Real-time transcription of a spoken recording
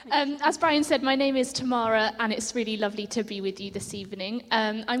As Brian said, my name is Tamara, and it's really lovely to be with you this evening.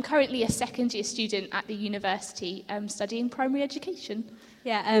 I'm currently a second-year student at the university studying primary education.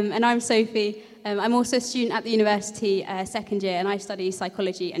 Yeah, and I'm Sophie. I'm also a student at the university second year, and I study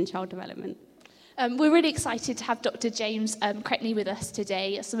psychology and child development. We're really excited to have Dr. James Cretney with us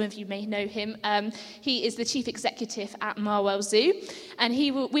today. Some of you may know him. He is the Chief Executive at Marwell Zoo, and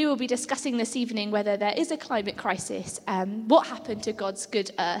we will be discussing this evening whether there is a climate crisis, what happened to God's good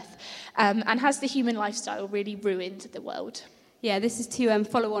earth, and has the human lifestyle really ruined the world? Yeah, this is to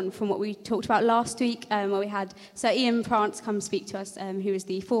follow on from what we talked about last week, where we had Sir Ian Prance come speak to us, who is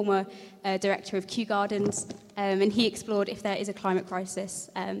the former director of Kew Gardens, and he explored if there is a climate crisis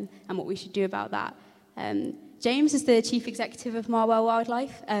and what we should do about that. James is the chief executive of Marwell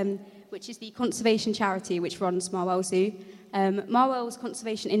Wildlife, which is the conservation charity which runs Marwell Zoo. Marwell's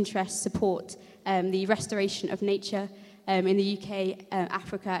conservation interests support the restoration of nature in the UK,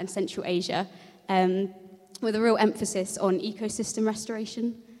 Africa and Central Asia, with a real emphasis on ecosystem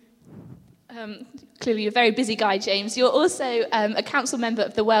restoration. Clearly, you're a very busy guy, James. You're also a council member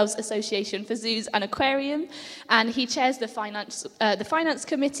of the Wales Association for Zoos and Aquarium, and he chairs the finance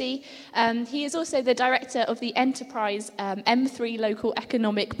committee. He is also the director of the Enterprise M3 Local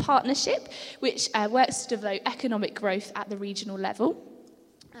Economic Partnership, which works to develop economic growth at the regional level.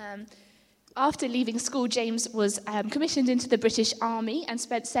 After leaving school, James was commissioned into the British Army and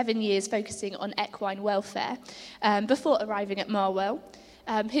spent 7 years focusing on equine welfare before arriving at Marwell.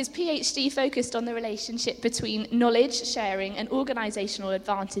 His PhD focused on the relationship between knowledge sharing and organisational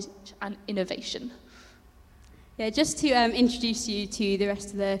advantage and innovation. Yeah, just to introduce you to the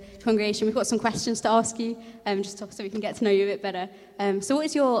rest of the congregation, we've got some questions to ask you, just so we can get to know you a bit better. So what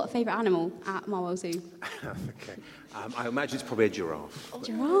is your favourite animal at Marwell Zoo? Okay. I imagine it's probably a giraffe.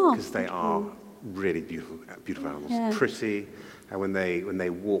 Giraffe. Because they are really beautiful animals. Yeah. Pretty, and when they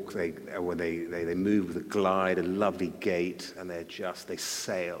walk, they move with a glide, a lovely gait, and they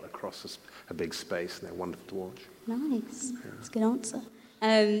sail across a big space, and they're wonderful to watch. Nice. That's a good answer.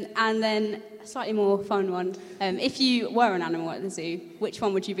 And then a slightly more fun one. If you were an animal at the zoo, which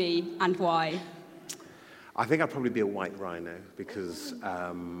one would you be and why? I think I'd probably be a white rhino because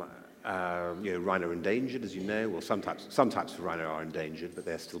rhino are endangered, as you know. Well, some types of rhino are endangered, but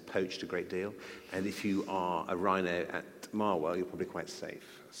they're still poached a great deal. And if you are a rhino at Marwell, you're probably quite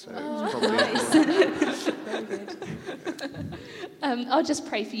safe. So it's probably nice. Very good. I'll just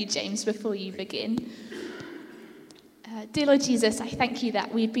pray for you, James, before you begin. Dear Lord Jesus, I thank you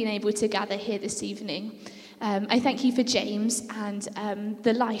that we've been able to gather here this evening. I thank you for James and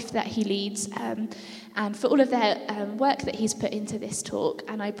the life that he leads and for all of their work that he's put into this talk.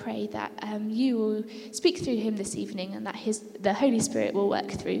 And I pray that you will speak through him this evening and that the Holy Spirit will work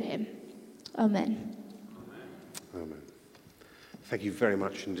through him. Amen. Amen. Thank you very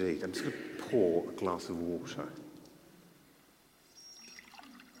much indeed. I'm just going to pour a glass of water.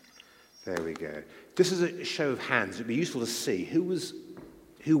 There we go. This is a show of hands. It'd be useful to see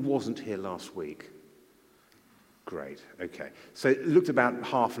who wasn't here last week. Great, okay. So it looked about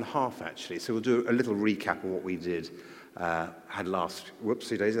half and half, actually. So we'll do a little recap on what we did,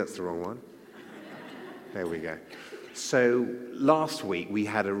 whoopsie daisy, that's the wrong one. There we go. So last week we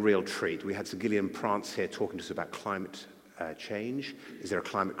had a real treat. We had Sir Gillian Prance here talking to us about climate change. Is there a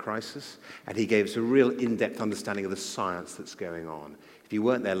climate crisis? And he gave us a real in-depth understanding of the science that's going on. If you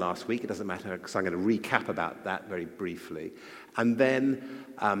weren't there last week, it doesn't matter, because I'm going to recap about that very briefly. And then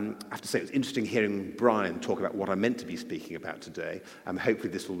I have to say, it was interesting hearing Brian talk about what I meant to be speaking about today. Hopefully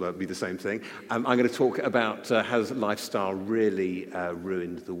this will be the same thing. I'm going to talk about how lifestyle really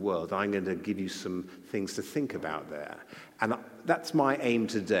ruined the world. I'm going to give you some things to think about there. And that's my aim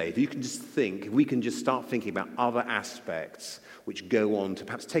today. If you can just think, if we can just start thinking about other aspects which go on to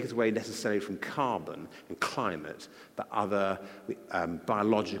perhaps take us away necessarily from carbon and climate, but other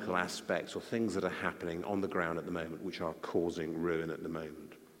biological aspects or things that are happening on the ground at the moment which are causing ruin at the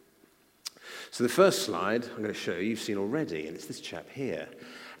moment. So the first slide I'm going to show you've seen already, and it's this chap here.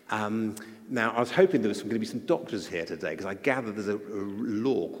 Now, I was hoping there was going to be some doctors here today, because I gather there's a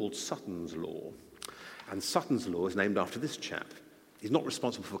law called Sutton's Law. And Sutton's Law is named after this chap. He's not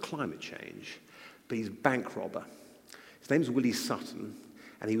responsible for climate change, but he's a bank robber. His name's Willie Sutton,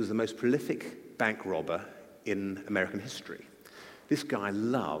 and he was the most prolific bank robber in American history. This guy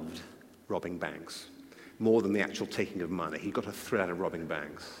loved robbing banks, more than the actual taking of money. He got a thrill out of robbing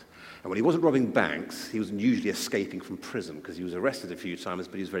banks. And when he wasn't robbing banks, he was usually escaping from prison, because he was arrested a few times,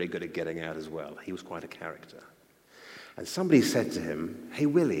 but he was very good at getting out as well. He was quite a character. And somebody said to him, "Hey,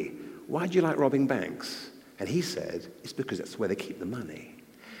 Willie, why do you like robbing banks?" And he said, "It's because that's where they keep the money."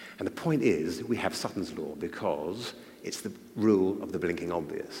 And the point is, we have Sutton's Law because It's the rule of the blinking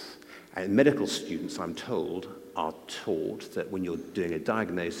obvious. And medical students, I'm told, are taught that when you're doing a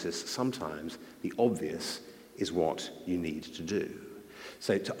diagnosis, sometimes the obvious is what you need to do.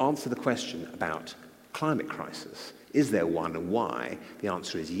 So to answer the question about climate crisis, is there one and why? The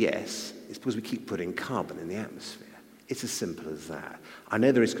answer is yes. It's because we keep putting carbon in the atmosphere. It's as simple as that. I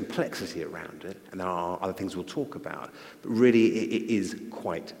know there is complexity around it, and there are other things we'll talk about, but really it is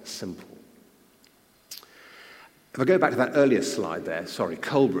quite simple. If I go back to that earlier slide there,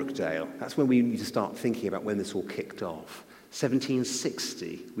 Coalbrookdale, that's when we need to start thinking about when this all kicked off.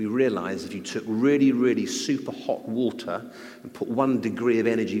 1760, we realized if you took really, really super hot water and put 1 degree of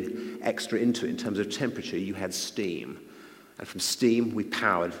energy extra into it in terms of temperature, you had steam. And from steam, we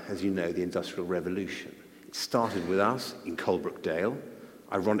powered, as you know, the Industrial Revolution. It started with us in Coalbrookdale,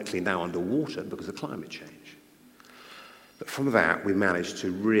 ironically now underwater because of climate change. But from that, we managed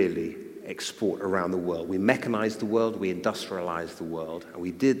to really export around the world. We mechanized the world, we industrialized the world, and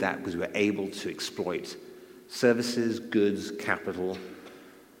we did that because we were able to exploit services, goods, capital,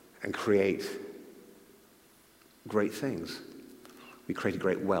 and create great things. We created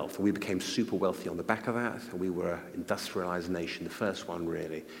great wealth, and we became super wealthy on the back of that, and we were an industrialized nation, the first one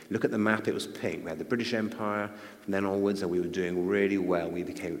really. Look at the map, it was pink. We had the British Empire from then onwards, and we were doing really well. We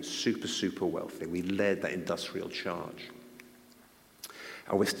became super, super wealthy. We led that industrial charge.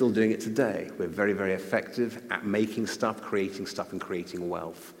 And we're still doing it today. We're very, very effective at making stuff, and creating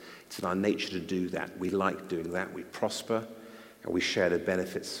wealth. It's in our nature to do that. We like doing that. We prosper, and we share the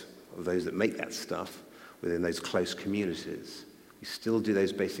benefits of those that make that stuff within those close communities. We still do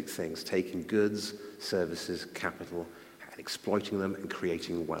those basic things, taking goods, services, capital, and exploiting them and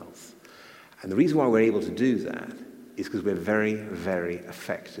creating wealth. And the reason why we're able to do that is because we're very, very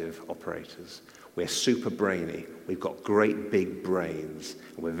effective operators. We're super brainy. We've got great big brains.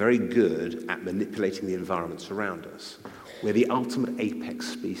 And we're very good at manipulating the environments around us. We're the ultimate apex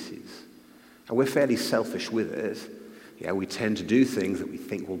species. And we're fairly selfish with it. Yeah, we tend to do things that we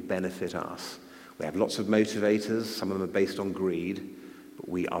think will benefit us. We have lots of motivators. Some of them are based on greed. But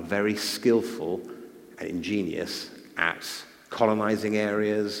we are very skillful and ingenious at colonizing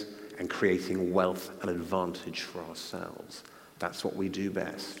areas and creating wealth and advantage for ourselves. That's what we do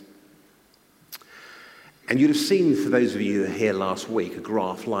best. And you'd have seen, for those of you who were here last week, a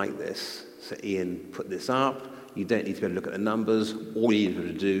graph like this. So Ian put this up. You don't need to be able to look at the numbers. All you need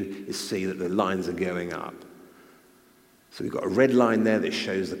to do is see that the lines are going up. So we've got a red line there that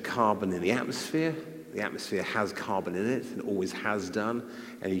shows the carbon in the atmosphere. The atmosphere has carbon in it, and always has done.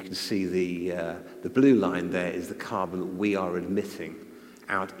 And you can see the blue line there is the carbon that we are emitting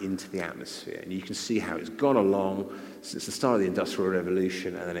out into the atmosphere. And you can see how it's gone along since the start of the Industrial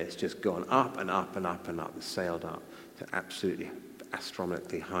Revolution, and then it's just gone up and up and up and up and sailed up to absolutely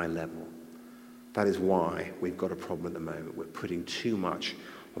astronomically high level. That is why we've got a problem at the moment. We're putting too much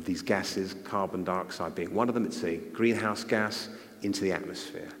of these gases, carbon dioxide being one of them, it's a greenhouse gas, into the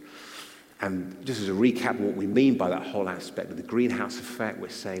atmosphere. And just as a recap of what we mean by that whole aspect of the greenhouse effect, we're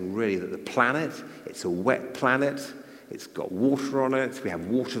saying really that the planet, it's a wet planet, it's got water on it, we have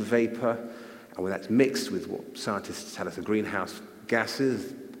water vapor, and when that's mixed with what scientists tell us are greenhouse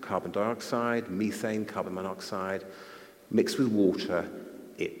gases, carbon dioxide, methane, carbon monoxide, mixed with water,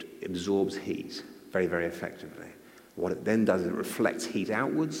 it absorbs heat very, very effectively. What it then does is it reflects heat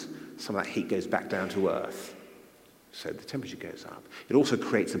outwards. Some of that heat goes back down to Earth. So the temperature goes up. It also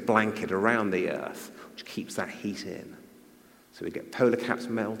creates a blanket around the Earth, which keeps that heat in. So we get polar caps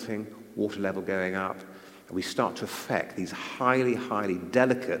melting, water level going up, and we start to affect these highly, highly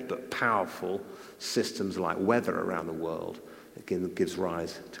delicate but powerful systems like weather around the world. That gives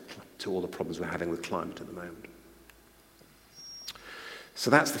rise to all the problems we're having with climate at the moment. So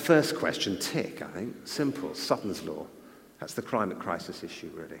that's the first question, tick, I think. Simple, Sutton's law. That's the climate crisis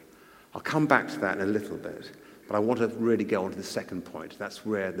issue, really. I'll come back to that in a little bit, but I want to really go on to the second point. That's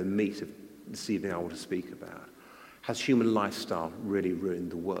where the meat of this evening I want to speak about. Has human lifestyle really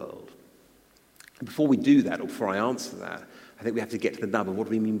ruined the world? And before we do that, or before I answer that, I think we have to get to the nub of what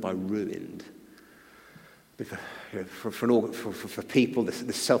do we mean by ruined? For people,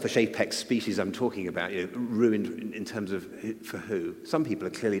 this selfish apex species I'm talking about, ruined in terms of for who? Some people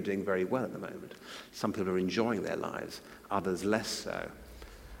are clearly doing very well at the moment. Some people are enjoying their lives, others less so.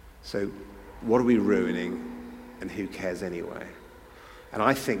 So what are we ruining, and who cares anyway? And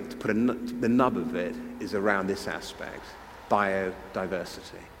I think to put the nub of it is around this aspect,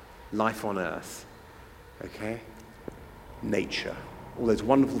 biodiversity, life on Earth, okay? Nature, all those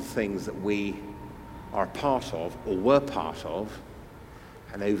wonderful things that we are a part of, or were part of,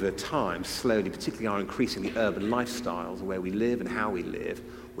 and over time, slowly, particularly our increasingly urban lifestyles, where we live and how we live,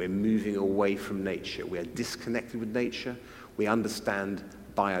 We're moving away from nature. We are disconnected with nature. We understand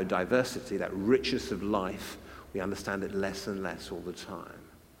biodiversity, that richness of life. We understand it less and less all the time.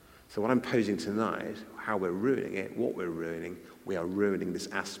 So what I'm posing tonight, how we're ruining it, what we're ruining, we are ruining this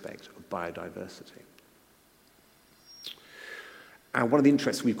aspect of biodiversity. And one of the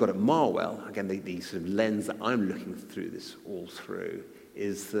interests we've got at Marwell, again, the sort of lens that I'm looking through this all through,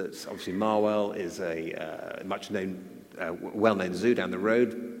 is that obviously Marwell is a much-known, well-known zoo down the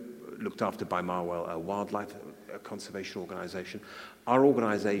road, looked after by Marwell Wildlife Conservation Organisation. Our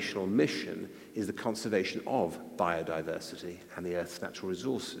organisational mission is the conservation of biodiversity and the Earth's natural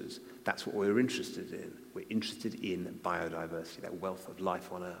resources. That's what we're interested in. We're interested in biodiversity, that wealth of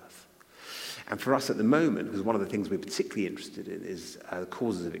life on Earth. And for us at the moment, because one of the things we're particularly interested in is the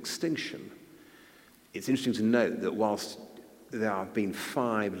causes of extinction, it's interesting to note that whilst there have been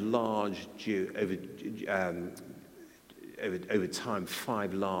 5 large, over time,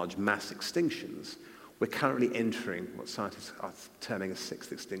 5 large mass extinctions, we're currently entering what scientists are terming a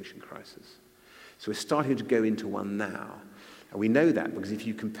 6th extinction crisis. So we're starting to go into one now. And we know that because if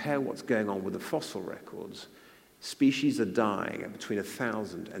you compare what's going on with the fossil records, species are dying at between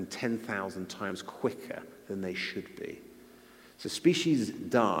 1,000 and 10,000 times quicker than they should be. So species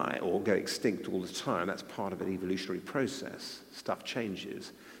die or go extinct all the time. That's part of an evolutionary process. Stuff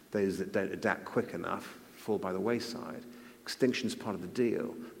changes. Those that don't adapt quick enough fall by the wayside. Extinction is part of the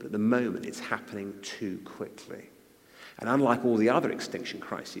deal, but at the moment it's happening too quickly. And unlike all the other extinction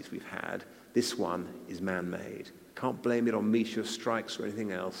crises we've had, this one is man-made. Can't blame it on meteor strikes or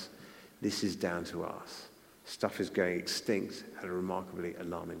anything else. This is down to us. Stuff is going extinct at a remarkably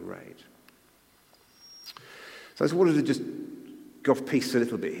alarming rate. So I just wanted to just go off piece a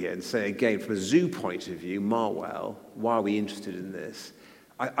little bit here and say again, from a zoo point of view, Marwell, why are we interested in this?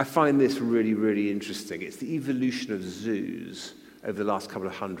 I find this really, really interesting. It's the evolution of zoos over the last couple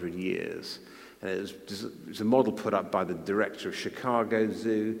of 100 years. And it was a model put up by the director of Chicago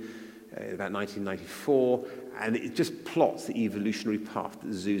Zoo in about 1994, and it just plots the evolutionary path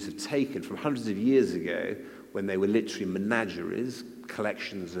that zoos have taken from hundreds of years ago when they were literally menageries,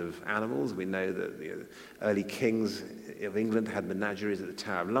 collections of animals. We know that the early kings of England had menageries at the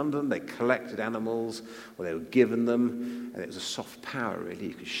Tower of London. They collected animals, or they were given them, and it was a soft power, really.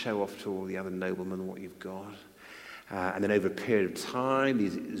 You could show off to all the other noblemen what you've got. And then over a period of time,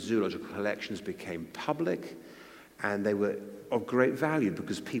 these zoological collections became public, and they were of great value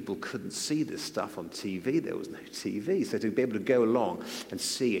because people couldn't see this stuff on TV. There was no TV. So to be able to go along and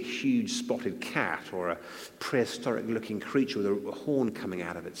see a huge spotted cat or a prehistoric-looking creature with a horn coming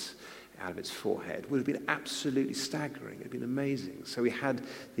out of its forehead would have been absolutely staggering. It would have been amazing. So we had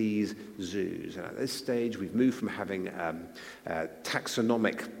these zoos. And at this stage, we've moved from having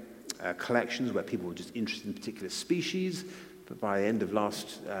taxonomic collections where people were just interested in particular species. But by the end of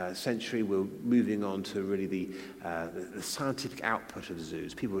last century, we're moving on to really the scientific output of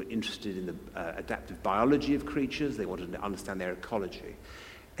zoos. People were interested in the adaptive biology of creatures. They wanted to understand their ecology.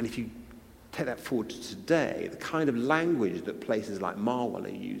 And if you take that forward to today, the kind of language that places like Marwell are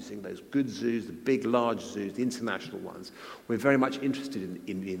using, those good zoos, the big, large zoos, the international ones, we're very much interested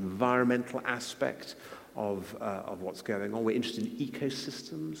in the environmental aspect of what's going on. We're interested in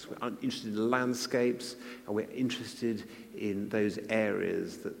ecosystems, we're interested in landscapes, and we're interested in those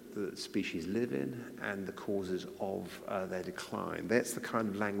areas that the species live in and the causes of their decline. That's the kind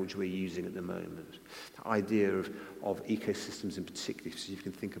of language we're using at the moment. The idea of ecosystems in particular, so you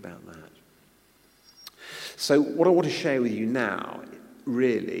can think about that. So what I want to share with you now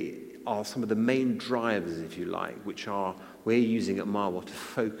really are some of the main drivers, if you like, which we're using at Marwell to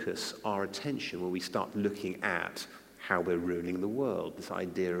focus our attention when we start looking at how we're ruining the world, this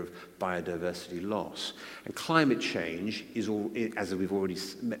idea of biodiversity loss. And climate change is, as we've already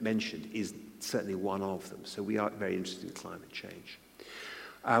mentioned, is certainly one of them. So we are very interested in climate change.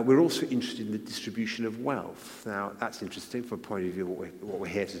 We're also interested in the distribution of wealth. Now, that's interesting from a point of view of what we're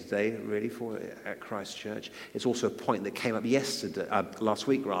here today, really, for at Christ Church. It's also a point that came up last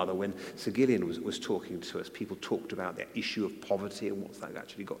week, when Sir Gillian was talking to us. People talked about the issue of poverty and what's that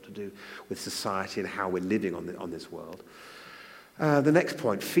actually got to do with society and how we're living on this world. The next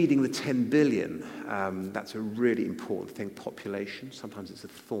point, feeding the 10 billion. That's a really important thing, population. Sometimes it's a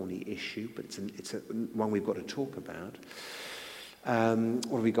thorny issue, but it's one we've got to talk about.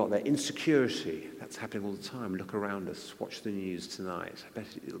 What have we got there? Insecurity. That's happening all the time. Look around us. Watch the news tonight. I bet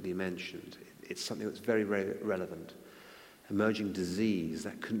it'll be mentioned. It's something that's very, very relevant. Emerging disease.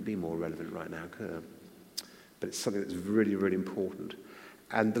 That couldn't be more relevant right now, could it? But it's something that's really, really important.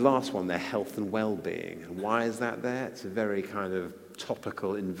 And the last one there, health and well-being. And why is that there? It's a very kind of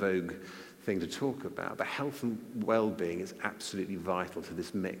topical, in vogue thing to talk about, but health and well-being is absolutely vital to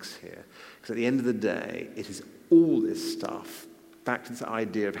this mix here. Because at the end of the day, it is all this stuff, back to this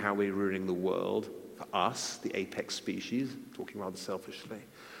idea of how we're ruining the world, for us, the apex species, talking rather selfishly.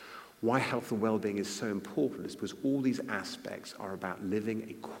 Why health and well-being is so important is because all these aspects are about living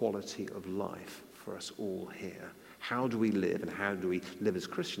a quality of life for us all here. How do we live, and how do we live as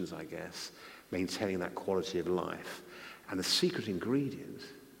Christians, I guess, maintaining that quality of life? And the secret ingredient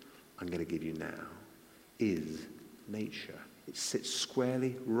I'm going to give you now is nature. It sits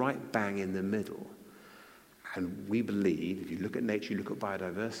squarely right bang in the middle. And we believe, if you look at nature, you look at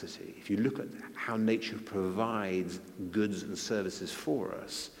biodiversity, if you look at how nature provides goods and services for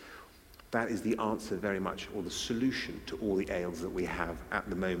us, that is the answer very much, or the solution to all the ails that we have at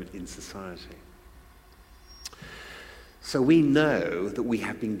the moment in society. So we know that we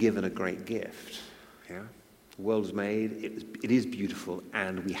have been given a great gift. Yeah? The world's made, it is beautiful,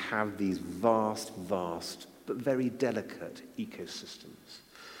 and we have these vast, but very delicate ecosystems.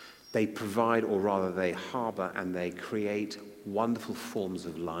 They provide, or rather they harbor and they create wonderful forms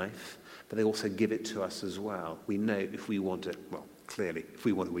of life, but they also give it to us as well. We know if we want to, well, clearly, if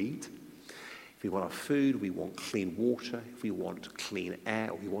we want to eat, if we want our food, we want clean water, if we want clean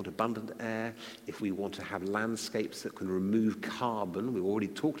air, or we want abundant air, if we want to have landscapes that can remove carbon, we've already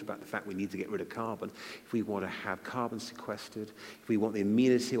talked about the fact we need to get rid of carbon, if we want to have carbon sequestered, if we want the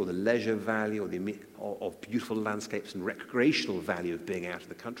amenity or the leisure value or of beautiful landscapes and recreational value of being out in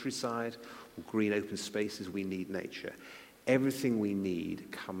the countryside or green open spaces, we need nature. Everything we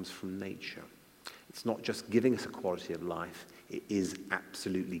need comes from nature. It's not just giving us a quality of life, it is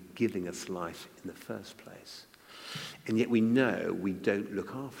absolutely giving us life in the first place. And yet we know we don't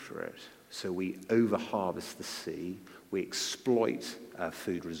look after it. So we over-harvest the sea, we exploit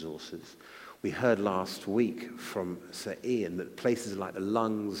food resources. We heard last week from Sir Ian that places like the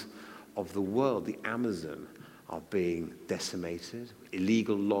lungs of the world, the Amazon, are being decimated,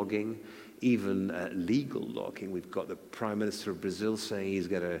 illegal logging, even legal logging. We've got the Prime Minister of Brazil saying he's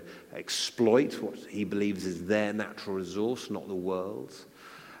going to exploit what he believes is their natural resource, not the world's.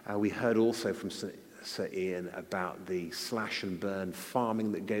 We heard also from Sir Ian about the slash and burn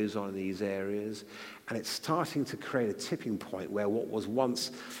farming that goes on in these areas. And it's starting to create a tipping point where what was once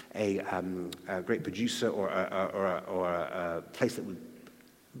a great producer or a place that would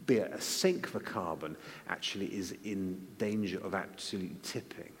be a sink for carbon actually is in danger of absolutely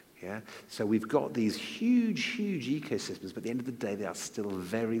tipping. Yeah? So we've got these huge ecosystems, but at the end of the day, they are still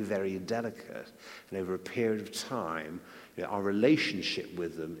very, very delicate. And over a period of time, our relationship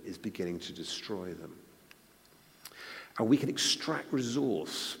with them is beginning to destroy them. And we can extract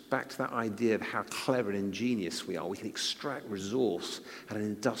resource, back to that idea of how clever and ingenious we are, we can extract resource at an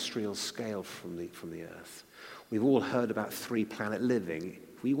industrial scale from the earth. We've all heard about three-planet living.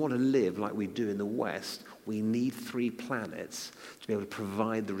 If we want to live like we do in the West, we need 3 planets to be able to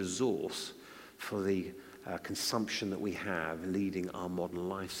provide the resource for the consumption that we have leading our modern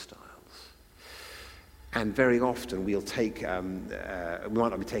lifestyles. And very often we'll take, we might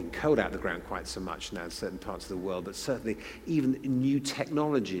not be taking coal out of the ground quite so much now in certain parts of the world, but certainly even new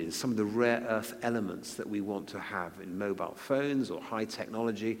technologies, some of the rare earth elements that we want to have in mobile phones or high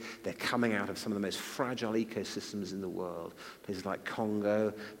technology, they're coming out of some of the most fragile ecosystems in the world. Places like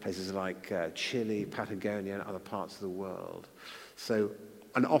Congo, places like Chile, Patagonia, and other parts of the world. So,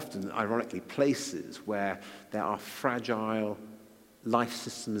 and often, ironically, places where there are fragile life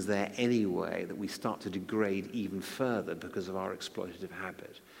systems there anyway that we start to degrade even further because of our exploitative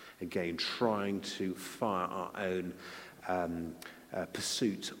habit. Again, trying to fire our own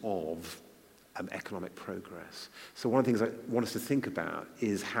pursuit of economic progress. So one of the things I want us to think about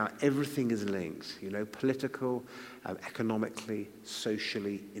is how everything is linked, political, economically,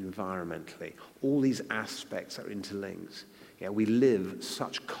 socially, environmentally. All these aspects are interlinked. Yeah, we live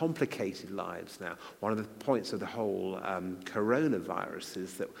such complicated lives now. One of the points of the whole coronavirus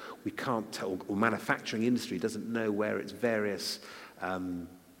is that we can't tell, or manufacturing industry doesn't know where its various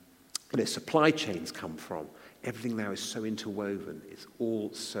supply chains come from. Everything now is so interwoven. It's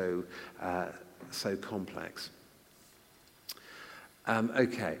all so complex.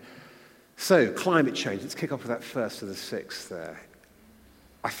 Okay, so climate change. Let's kick off with that first to the sixth there.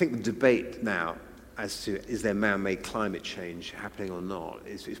 I think the debate now as to is there man-made climate change happening or not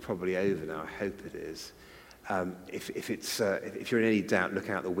is probably over now. I hope it is. If you're in any doubt, look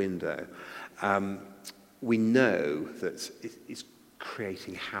out the window. We know that it's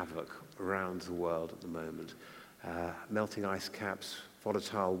creating havoc around the world at the moment. Melting ice caps,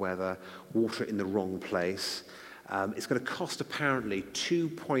 volatile weather, water in the wrong place, It's going to cost apparently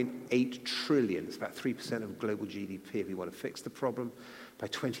 2.8 trillion. It's about 3% of global GDP if we want to fix the problem. By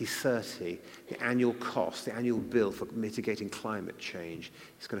 2030, the annual cost, the annual bill for mitigating climate change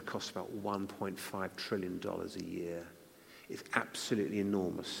is going to cost about $1.5 trillion a year. It's absolutely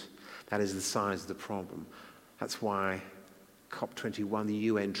enormous. That is the size of the problem. That's why COP21, the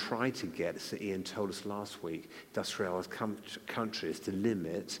UN tried to get, as Ian told us last week, industrialized countries to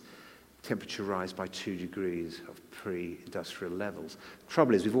limit temperature rise by 2 degrees of pre-industrial levels. The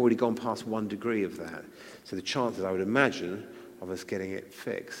trouble is, we've already gone past 1 degree of that. So the chances, I would imagine, of us getting it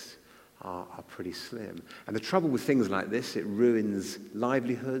fixed are pretty slim. And the trouble with things like this, it ruins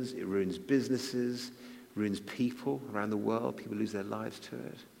livelihoods, it ruins businesses, ruins people around the world. People lose their lives to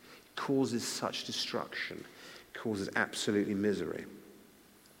it. It causes such destruction. It causes absolutely misery.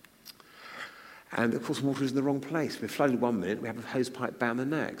 And of course, water is in the wrong place. We're flooded one minute, we have a hosepipe ban the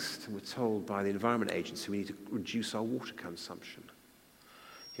next. And we're told by the Environment Agency we need to reduce our water consumption.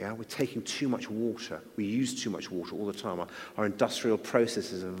 Yeah, we're taking too much water. We use too much water all the time. Our industrial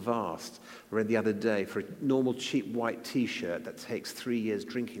processes are vast. I read the other day, for a normal cheap white T-shirt, that takes 3 years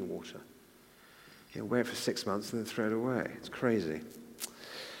drinking water. You know, wear it for 6 months and then throw it away. It's crazy.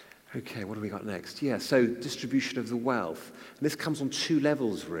 Okay, what do we got next? Yeah, so distribution of the wealth. And this comes on 2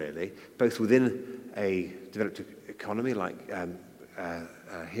 levels, really, both within a developed economy, like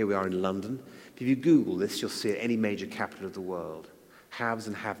here we are in London. If you Google this, you'll see it any major capital of the world. Haves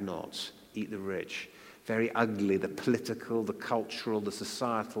and have-nots, eat the rich. Very ugly, the political, the cultural, the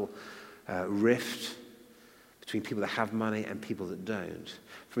societal rift between people that have money and people that don't.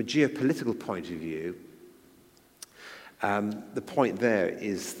 From a geopolitical point of view, the point there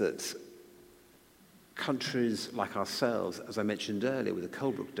is that countries like ourselves, as I mentioned earlier with the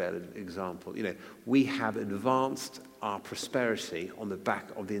Coalbrookdale example, you know, we have advanced our prosperity on the back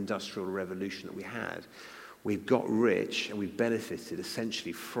of the Industrial Revolution that we had. We've got rich and we've benefited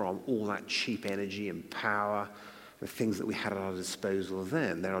essentially from all that cheap energy and power, the things that we had at our disposal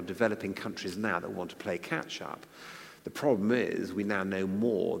then. There are developing countries now that want to play catch up. The problem is we now know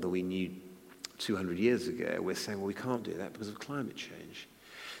more than we knew 200 years ago. We're saying, well, we can't do that because of climate change.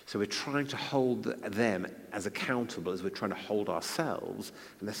 So we're trying to hold them as accountable as we're trying to hold ourselves.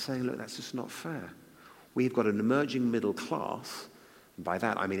 And they're saying, look, that's just not fair. We've got an emerging middle class. By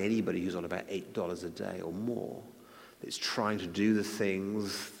that, I mean anybody who's on about $8 a day or more that's trying to do the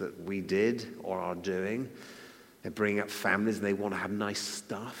things that we did or are doing. They're bringing up families and they want to have nice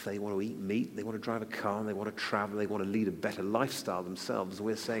stuff. They want to eat meat. They want to drive a car. And they want to travel. They want to lead a better lifestyle themselves.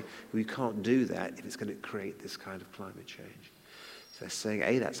 We're saying we can't do that if it's going to create this kind of climate change. So they're saying,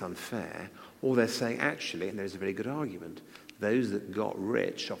 A, that's unfair. Or they're saying, actually, and there's a very good argument, those that got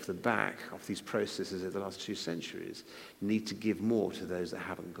rich off the back of these processes of the last 2 centuries need to give more to those that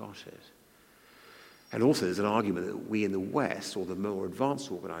haven't got it. And also there's an argument that we in the West, or the more advanced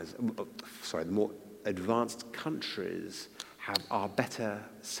the more advanced countries are better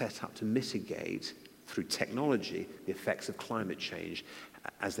set up to mitigate through technology the effects of climate change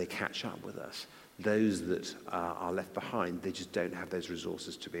as they catch up with us. Those that are left behind, they just don't have those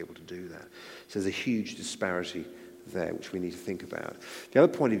resources to be able to do that. So there's a huge disparity there, which we need to think about. The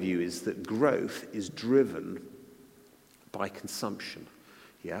other point of view is that growth is driven by consumption.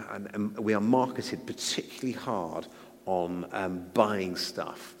 Yeah, and we are marketed particularly hard on buying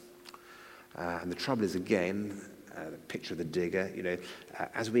stuff. And the trouble is, again, the picture of the digger, you know,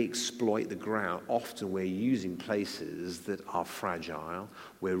 as we exploit the ground, often we're using places that are fragile.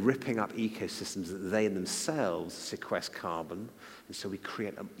 We're ripping up ecosystems that they themselves sequester carbon, and so we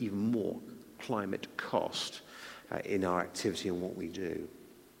create even more climate cost in our activity and what we do.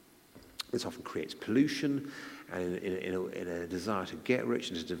 This often creates pollution, and in a desire to get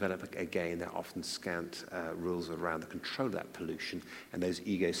rich and to develop, again, there are often scant rules around the control of that pollution, and those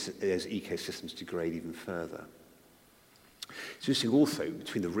ecosystems degrade even further. It's interesting also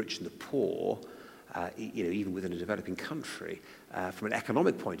between the rich and the poor, you know, even within a developing country, from an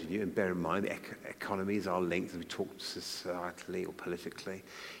economic point of view, and bear in mind the economies are linked as we talk societally or politically.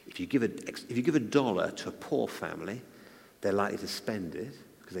 If you give a dollar to a poor family, they're likely to spend it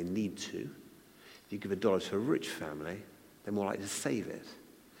because they need to. If you give a dollar to a rich family, they're more likely to save it.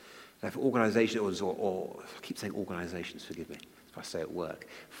 Now, for organizations, or I keep saying organizations, forgive me, if I say at work,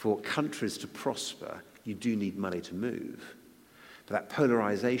 for countries to prosper, you do need money to move. But that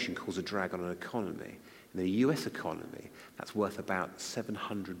polarization causes a drag on an economy. In the US economy, that's worth about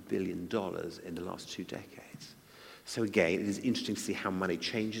 $700 billion in the last 2 decades. So again, it is interesting to see how money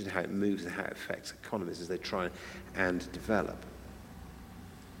changes and how it moves and how it affects economies as they try and develop.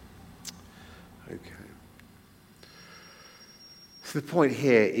 Okay. So the point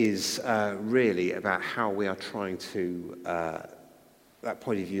here is really about how we are trying to, that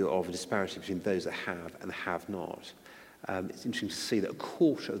point of view of a disparity between those that have and have not. It's interesting to see that a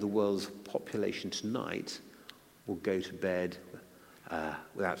quarter of the world's population tonight will go to bed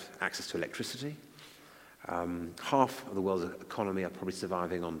without access to electricity. Half of the world's economy are probably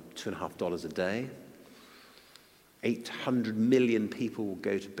surviving on $2.50 a day. 800 million people will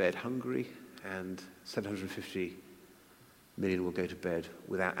go to bed hungry, and 750 million will go to bed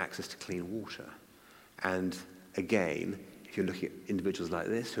without access to clean water. And again, if you're looking at individuals like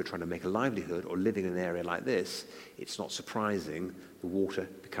this who are trying to make a livelihood or living in an area like this, it's not surprising the water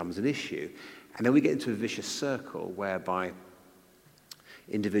becomes an issue. And then we get into a vicious circle whereby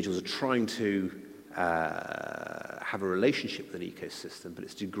individuals are trying to have a relationship with an ecosystem, but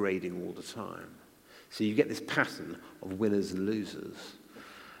it's degrading all the time. So you get this pattern of winners and losers.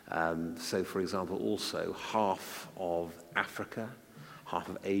 So, for example, also half of Africa, half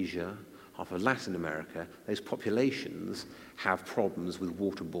of Asia, half of Latin America, those populations have problems with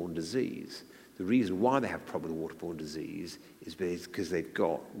waterborne disease. The reason why they have a problem with waterborne disease is because they've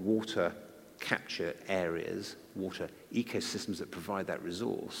got water capture areas, water ecosystems that provide that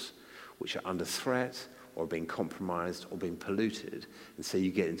resource, which are under threat or being compromised or being polluted. And so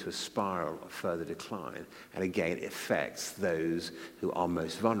you get into a spiral of further decline. And again, it affects those who are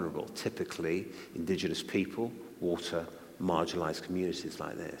most vulnerable, typically indigenous people, water, marginalized communities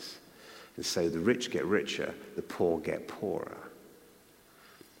like this. And so the rich get richer, the poor get poorer.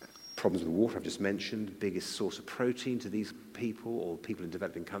 Problems with water I've just mentioned. The biggest source of protein to these people or people in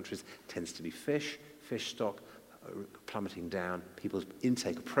developing countries tends to be fish. Fish stock plummeting down. People's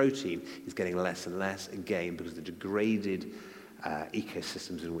intake of protein is getting less and less, again, because of the degraded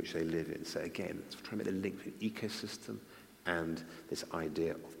ecosystems in which they live in. So again, let's try to make the link between ecosystem and this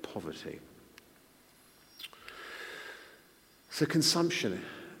idea of poverty. So consumption.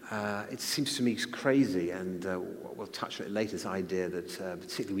 It seems to me crazy, and we'll touch on it later, this idea that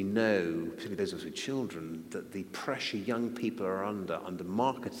particularly we know, particularly those of us with children, that the pressure young people are under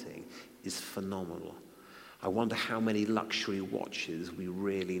marketing is phenomenal. I wonder how many luxury watches we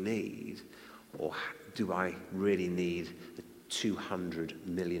really need, or do I really need a £200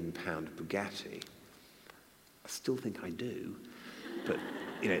 million Bugatti? I still think I do, but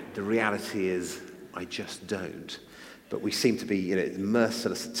the reality is I just don't. But we seem to be,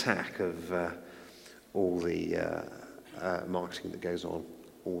 merciless attack of all the marketing that goes on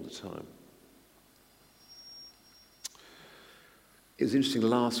all the time. It was interesting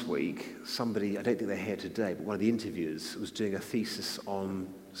last week, somebody, I don't think they're here today, but one of the interviewers was doing a thesis on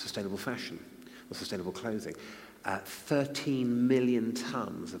sustainable fashion, or sustainable clothing. 13 million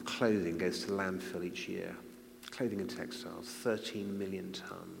tons of clothing goes to landfill each year. Clothing and textiles, 13 million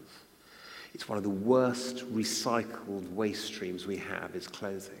tons. It's one of the worst recycled waste streams we have is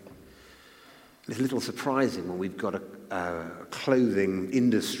clothing. It's a little surprising when we've got a clothing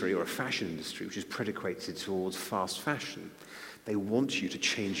industry or a fashion industry which is predicated towards fast fashion. They want you to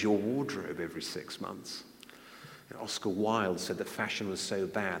change your wardrobe every 6 months. Oscar Wilde said that fashion was so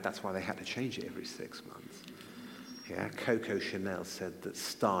bad, that's why they had to change it every 6 months. Yeah, Coco Chanel said that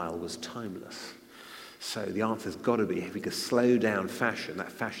style was timeless. So the answer's got to be, if we could slow down fashion,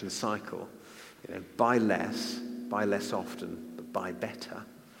 that fashion cycle, buy less often, but buy better.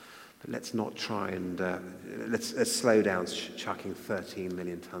 But let's not try and, let's slow down chucking 13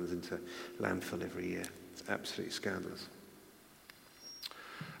 million tons into landfill every year. It's absolutely scandalous.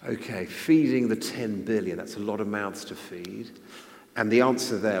 Okay, feeding the 10 billion, that's a lot of mouths to feed. And the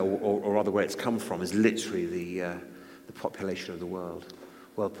answer there, or rather where it's come from, is literally the population of the world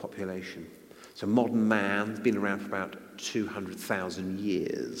population. So modern man's been around for about 200,000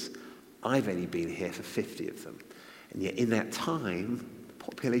 years. I've only been here for 50 of them. And yet in that time, the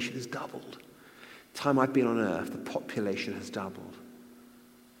population has doubled. The time I've been on Earth, the population has doubled.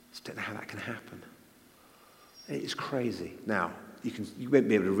 I just don't know how that can happen. It's crazy. Now, you won't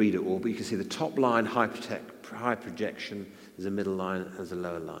be able to read it all, but you can see the top line, high projection, there's a middle line, and there's a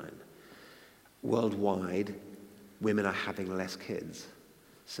lower line. Worldwide, women are having less kids.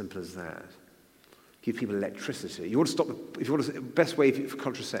 Simple as that. Give people electricity. You want to stop the best way for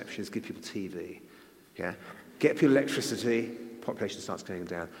contraception is give people TV. Yeah? Get people electricity, population starts going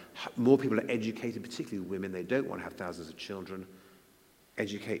down. More people are educated, particularly women. They don't want to have thousands of children.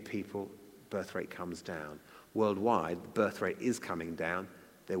 Educate people, birth rate comes down. Worldwide, the birth rate is coming down.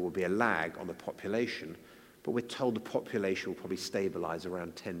 There will be a lag on the population, but we're told the population will probably stabilize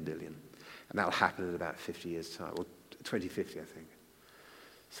around 10 billion. And that will happen in about 50 years' time, or 2050, I think.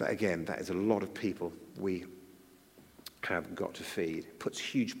 So again, that is a lot of people we have got to feed. It puts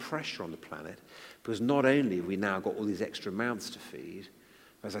huge pressure on the planet because not only have we now got all these extra mouths to feed,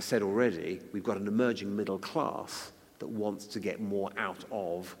 as I said already, we've got an emerging middle class that wants to get more out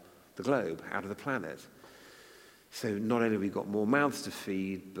of the globe, out of the planet. So not only have we got more mouths to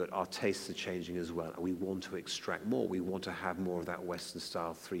feed, but our tastes are changing as well. And we want to extract more. We want to have more of that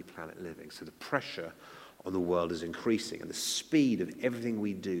Western-style three-planet living. So the pressure on the world is increasing. And the speed of everything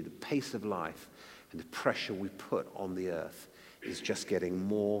we do, the pace of life, and the pressure we put on the earth is just getting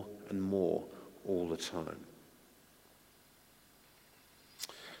more and more all the time.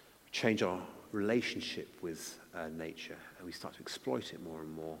 We change our relationship with nature, and we start to exploit it more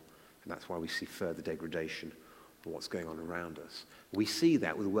and more. And that's why we see further degradation of what's going on around us. We see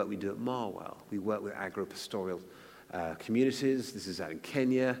that with the work we do at Marwell. We work with agropastoral communities. This is out in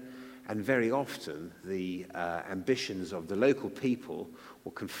Kenya. And very often, the ambitions of the local people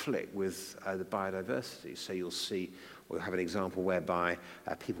will conflict with the biodiversity. So you'll see, we'll have an example whereby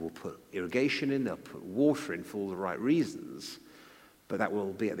people will put irrigation in, they'll put water in for all the right reasons, but that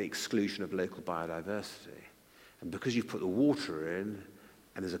will be at the exclusion of local biodiversity. And because you've put the water in,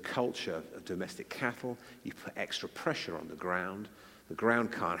 and there's a culture of domestic cattle, you put extra pressure on the ground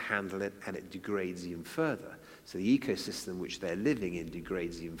can't handle it, and it degrades even further. So the ecosystem which they're living in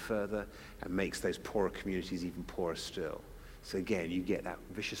degrades even further and makes those poorer communities even poorer still. So again, you get that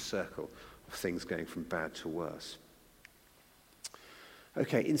vicious circle of things going from bad to worse.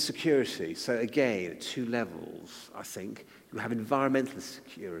 Okay, insecurity. So again, at two levels, I think. You have environmental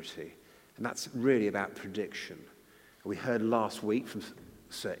security, and that's really about prediction. We heard last week from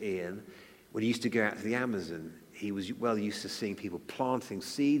Sir Ian, when he used to go out to the Amazon, he was well used to seeing people planting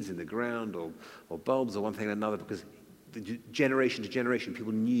seeds in the ground or bulbs or one thing or another, because generation to generation,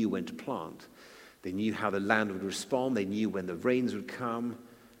 people knew when to plant. They knew how the land would respond. They knew when the rains would come.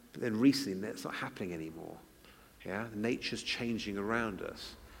 But then recently, that's not happening anymore. Yeah, nature's changing around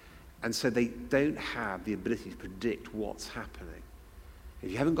us. And so they don't have the ability to predict what's happening. If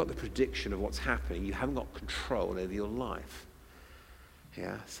you haven't got the prediction of what's happening, you haven't got control over your life.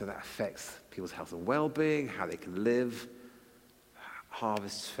 Yeah, so that affects people's health and well-being, how they can live.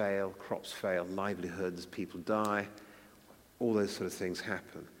 Harvests fail, crops fail, livelihoods, people die. All those sort of things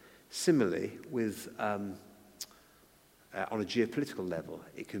happen. Similarly, with on a geopolitical level,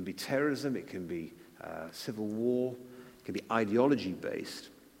 it can be terrorism, it can be civil war, it can be ideology-based.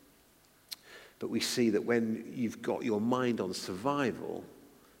 But we see that when you've got your mind on survival,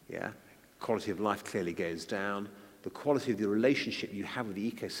 yeah, quality of life clearly goes down. The quality of the relationship you have with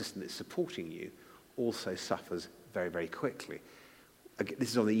the ecosystem that's supporting you also suffers very, very quickly. This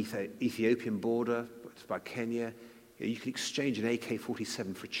is on the Ethiopian border, it's by Kenya. You can exchange an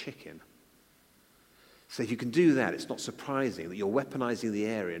AK-47 for a chicken. So if you can do that, it's not surprising that you're weaponizing the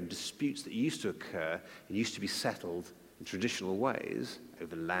area, and disputes that used to occur and used to be settled in traditional ways,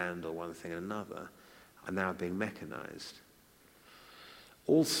 over land or one thing and another, are now being mechanized.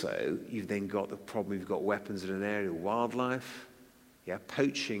 Also, you've then got the problem, you've got weapons in an area of wildlife. Yeah,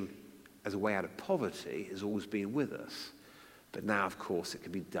 poaching as a way out of poverty has always been with us. But now, of course, it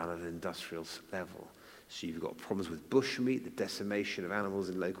can be done at an industrial level. So you've got problems with bushmeat, the decimation of animals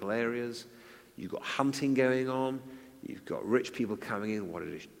in local areas. You've got hunting going on. You've got rich people coming in,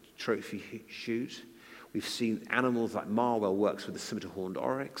 wanting to trophy shoot. We've seen animals like Marwell works with the scimitar-horned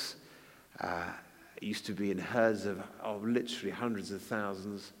oryx. It used to be in herds of literally hundreds of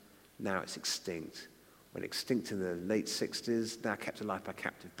thousands. Now it's extinct. Went extinct in the late 60s, now kept alive by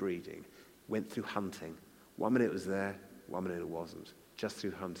captive breeding. Went through hunting. 1 minute it was there, 1 minute it wasn't, just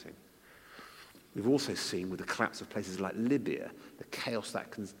through hunting. We've also seen with the collapse of places like Libya, the chaos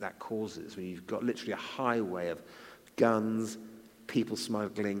that causes, when you've got literally a highway of guns, people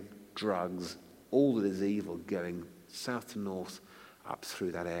smuggling, drugs, all that is evil going south to north up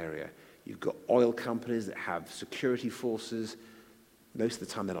through that area. You've got oil companies that have security forces. Most of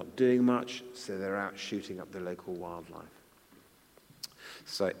the time they're not doing much, so they're out shooting up the local wildlife.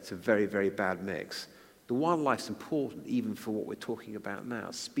 So it's a very, very bad mix. The wildlife's important even for what we're talking about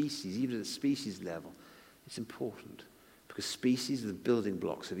now. Species, even at the species level, it's important because species are the building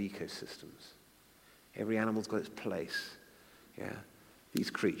blocks of ecosystems. Every animal's got its place. Yeah, these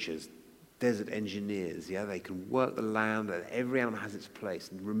creatures, desert engineers, yeah, they can work the land, and every animal has its place.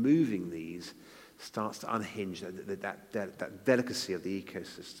 And removing these starts to unhinge that delicacy of the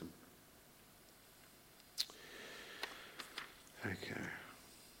ecosystem. Okay.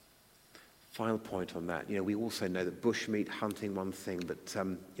 Final point on that. We also know that bushmeat, hunting, one thing, but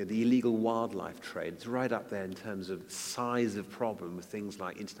the illegal wildlife trade is right up there in terms of size of problem with things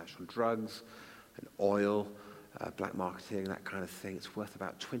like international drugs and oil, black marketing, that kind of thing. It's worth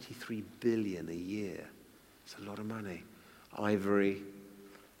about $23 billion a year. It's a lot of money. ivory.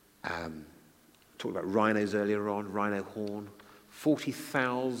 Talked about rhinos earlier on, rhino horn.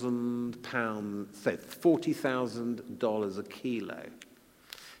 $40,000 a kilo.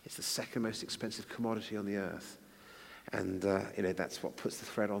 It's the second most expensive commodity on the earth. And that's what puts the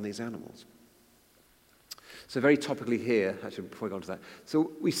threat on these animals. So very topically here, actually before we go on to that,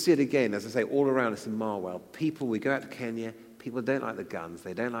 so we see it again, as I say, all around us in Marwell. We go out to Kenya, people don't like the guns,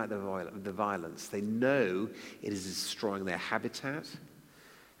 they don't like the violence. They know it is destroying their habitat,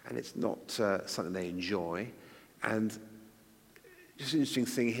 and it's not something they enjoy. And just an interesting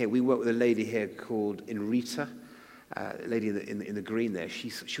thing here, we work with a lady here called Inrita, a lady in the green there. She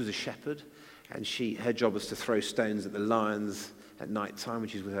was a shepherd, and her job was to throw stones at the lions at night time when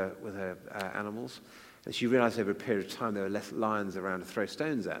she's with her animals. And she realized over a period of time there were less lions around to throw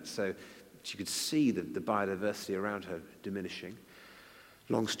stones at, so she could see the biodiversity around her diminishing.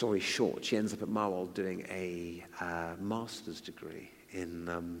 Long story short, she ends up at Marwell doing a master's degree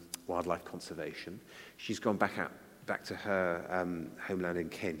in wildlife conservation. She's gone back to her homeland in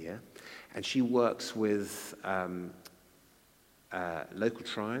Kenya, and she works with local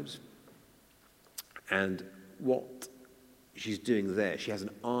tribes. And what she's doing there, she has an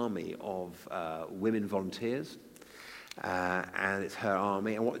army of women volunteers, and it's her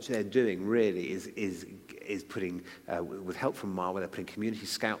army. And what they're doing really is putting, with help from Marwell, they're putting community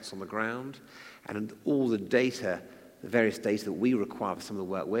scouts on the ground, and all the data, the various data that we require for some of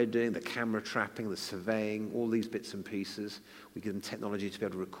the work we're doing, the camera trapping, the surveying, all these bits and pieces. We give them technology to be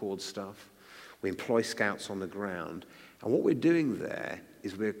able to record stuff. We employ scouts on the ground. And what we're doing there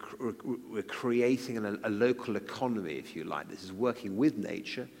is we're creating a local economy, if you like. This is working with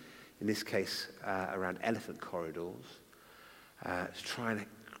nature, in this case around elephant corridors, to try and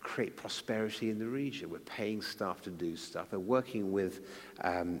create prosperity in the region. We're paying staff to do stuff. They're working with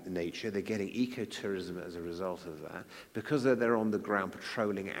nature. They're getting ecotourism as a result of that. Because they're on the ground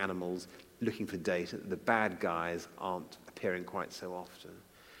patrolling animals, looking for data, the bad guys aren't appearing quite so often.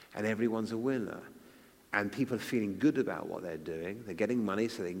 And everyone's a winner. And people are feeling good about what they're doing. They're getting money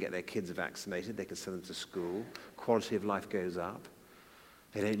so they can get their kids vaccinated. They can send them to school. Quality of life goes up.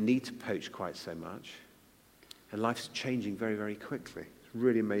 They don't need to poach quite so much. And life's changing very, very quickly. It's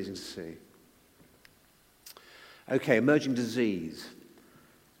really amazing to see. Okay, emerging disease.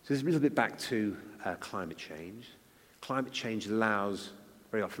 So this is a little bit back to climate change. Climate change allows,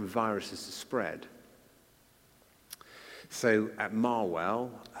 very often, viruses to spread. So at Marwell,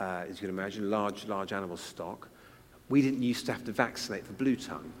 as you can imagine, large animal stock, we didn't used to have to vaccinate for blue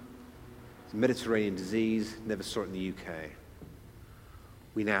tongue. It's a Mediterranean disease, never saw it in the UK.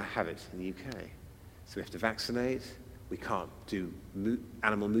 We now have it in the UK. So we have to vaccinate. We can't do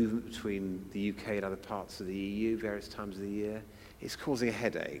animal movement between the UK and other parts of the EU various times of the year. It's causing a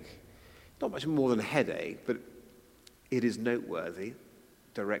headache. Not much more than a headache, but it is noteworthy,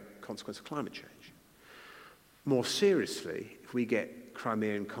 direct consequence of climate change. More seriously, if we get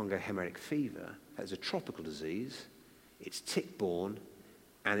Crimean Congo hemorrhagic fever, that's a tropical disease, it's tick-borne,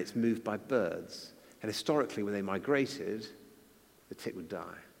 and it's moved by birds. And historically, when they migrated, the tick would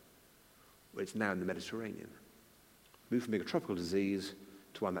die. Well, it's now in the Mediterranean. Moved from being a tropical disease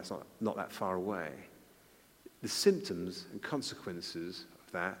to one that's not that far away. The symptoms and consequences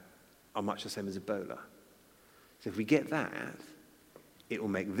of that are much the same as Ebola. So if we get that, it will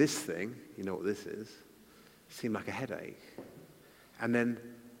make this thing, you know what this is, seem like a headache. And then,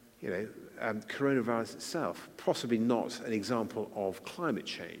 coronavirus itself, possibly not an example of climate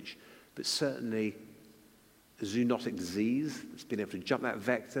change, but certainly a zoonotic disease that's been able to jump that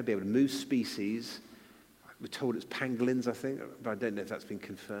vector, be able to move species. We're told it's pangolins, I think, but I don't know if that's been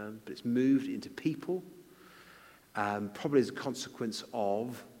confirmed. But it's moved into people, probably as a consequence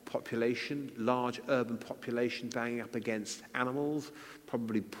of population, large urban population banging up against animals,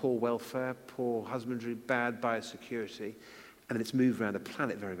 probably poor welfare, poor husbandry, bad biosecurity, and it's moved around the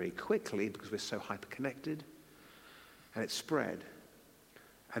planet very, very quickly because we're so hyper-connected, and it's spread.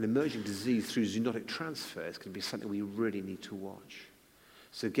 And emerging disease through zoonotic transfer is going to be something we really need to watch.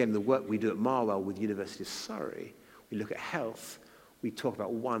 So again, the work we do at Marwell with University of Surrey, we look at health, we talk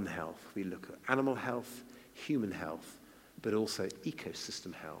about One Health, we look at animal health, human health, but also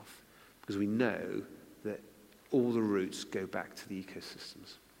ecosystem health, because we know that all the roots go back to the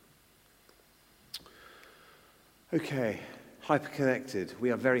ecosystems. Okay, hyperconnected.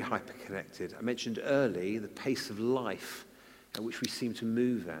 We are very hyperconnected. I mentioned early the pace of life at which we seem to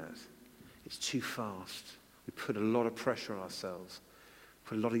move at. It's too fast. We put a lot of pressure on ourselves,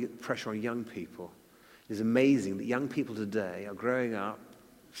 put a lot of pressure on young people. It's amazing that young people today are growing up,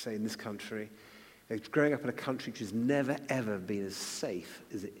 say in this country, they're growing up in a country which has never, ever been as safe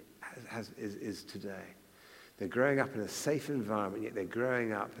as it is today. They're growing up in a safe environment, yet they're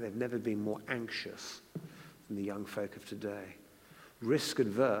growing up and they've never been more anxious than the young folk of today. Risk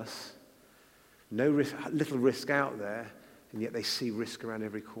adverse, no risk, little risk out there, and yet they see risk around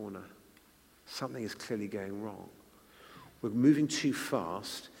every corner. Something is clearly going wrong. We're moving too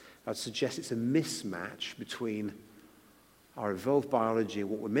fast. I'd suggest it's a mismatch between our evolved biology and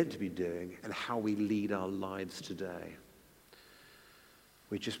what we're meant to be doing and how we lead our lives today.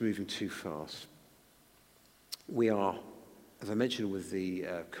 We're just moving too fast. We are, as I mentioned with the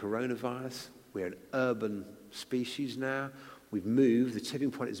coronavirus, we're an urban species now. We've moved, the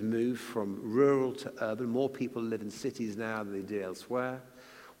tipping point has moved from rural to urban. More people live in cities now than they do elsewhere.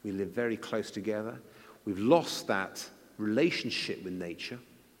 We live very close together. We've lost that relationship with nature.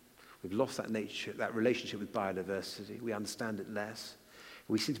 We've lost that relationship with biodiversity. We understand it less.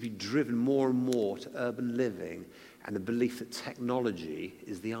 We seem to be driven more and more to urban living and the belief that technology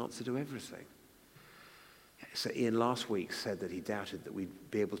is the answer to everything. So Ian last week said that he doubted that we'd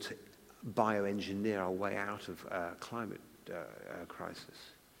be able to bioengineer our way out of climate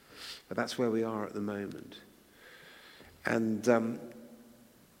crisis. But that's where we are at the moment. And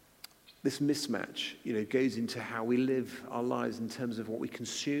this mismatch, goes into how we live our lives in terms of what we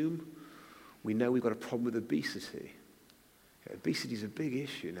consume. We know we've got a problem with obesity. Obesity is a big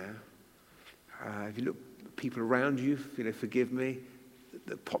issue now. If you look at people around you, forgive me,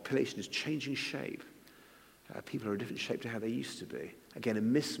 the population is changing shape. People are a different shape to how they used to be. Again, a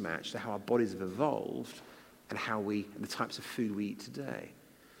mismatch to how our bodies have evolved and the types of food we eat today.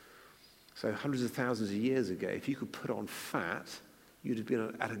 So hundreds of thousands of years ago, if you could put on fat, you'd have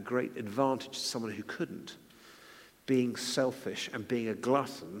been at a great advantage to someone who couldn't. Being selfish and being a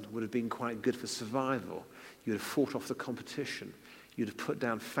glutton would have been quite good for survival. You'd have fought off the competition. You'd have put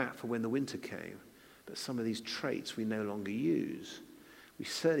down fat for when the winter came. But some of these traits we no longer use. We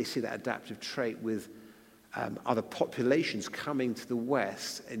certainly see that adaptive trait with other populations coming to the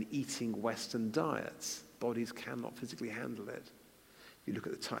West and eating Western diets. Bodies cannot physically handle it. You look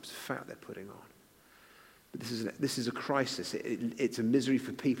at the types of fat they're putting on. But this is a crisis. It's a misery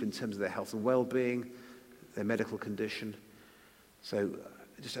for people in terms of their health and well-being, their medical condition. So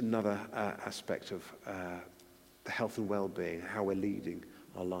just another aspect of the health and well-being, how we're leading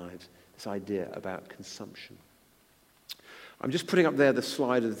our lives, this idea about consumption. I'm just putting up there the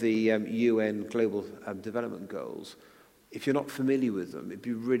slide of the UN Global Development Goals. If you're not familiar with them, it'd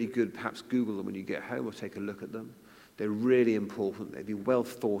be really good, perhaps Google them when you get home or take a look at them. They're really important. They'd be well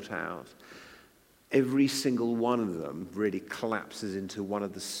thought out. Every single one of them really collapses into one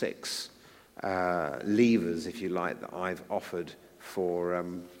of the 6 levers, if you like, that I've offered for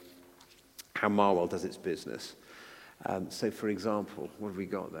how Marwell does its business. So, for example, what have we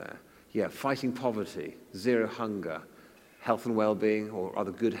got there? Yeah, fighting poverty, zero hunger, health and well-being, or other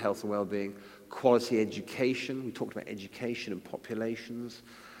good health and well-being, quality education. We talked about education and populations,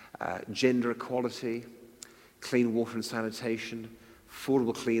 gender equality, clean water and sanitation,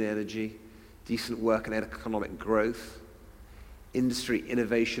 affordable clean energy, decent work and economic growth, industry,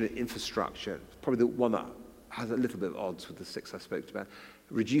 innovation and infrastructure. Probably the one that has a little bit of odds with the 6 I spoke about.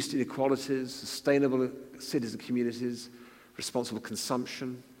 Reduced inequalities, sustainable cities and communities, responsible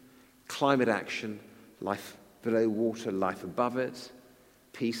consumption, climate action, life below water, life above it,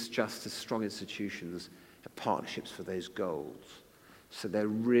 peace, justice, strong institutions, and partnerships for those goals. So they're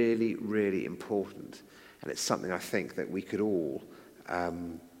really, really important. And it's something I think that we could all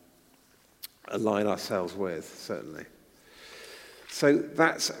align ourselves with, certainly. So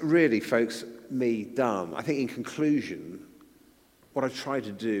that's really, folks, me done. I think in conclusion, what I've tried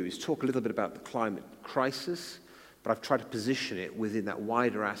to do is talk a little bit about the climate crisis, but I've tried to position it within that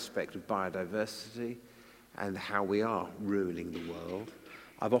wider aspect of biodiversity and how we are ruining the world.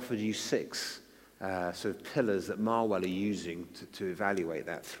 I've offered you 6 sort of pillars that Marwell are using to evaluate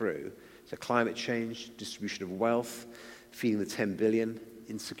that through. So climate change, distribution of wealth, feeding the 10 billion,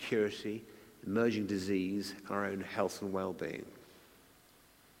 insecurity, emerging disease, and our own health and well-being.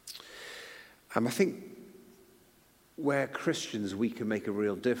 I think where Christians, we can make a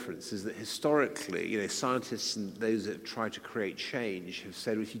real difference is that historically, scientists and those that have tried to create change have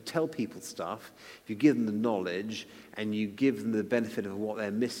said, if you tell people stuff, if you give them the knowledge and you give them the benefit of what they're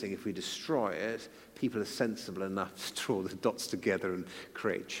missing, if we destroy it, people are sensible enough to draw the dots together and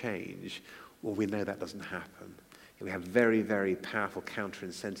create change. Well, we know that doesn't happen. We have very, very powerful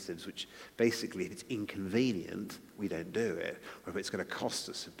counter-incentives, which basically, if it's inconvenient, we don't do it. Or if it's going to cost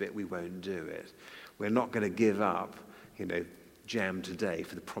us a bit, we won't do it. We're not going to give up, jam today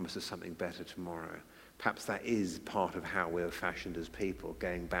for the promise of something better tomorrow. Perhaps that is part of how we're fashioned as people,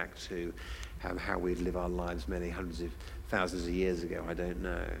 going back to how we live our lives many hundreds of thousands of years ago. I don't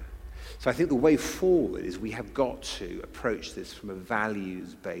know. So I think the way forward is we have got to approach this from a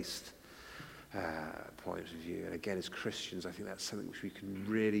values-based point of view. And again, as Christians, I think that's something which we can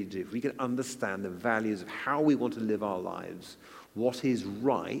really do. If we can understand the values of how we want to live our lives, what is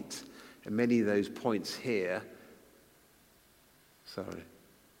right, and many of those points here,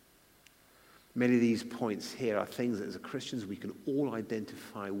 many of these points here are things that as Christians we can all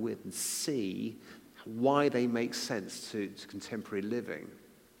identify with and see why they make sense to contemporary living.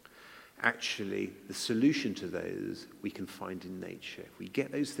 Actually, the solution to those we can find in nature. If we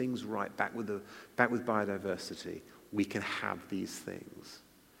get those things right, back with biodiversity, we can have these things.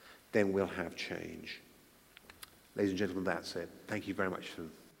 Then we'll have change. Ladies and gentlemen, that's it. Thank you very much for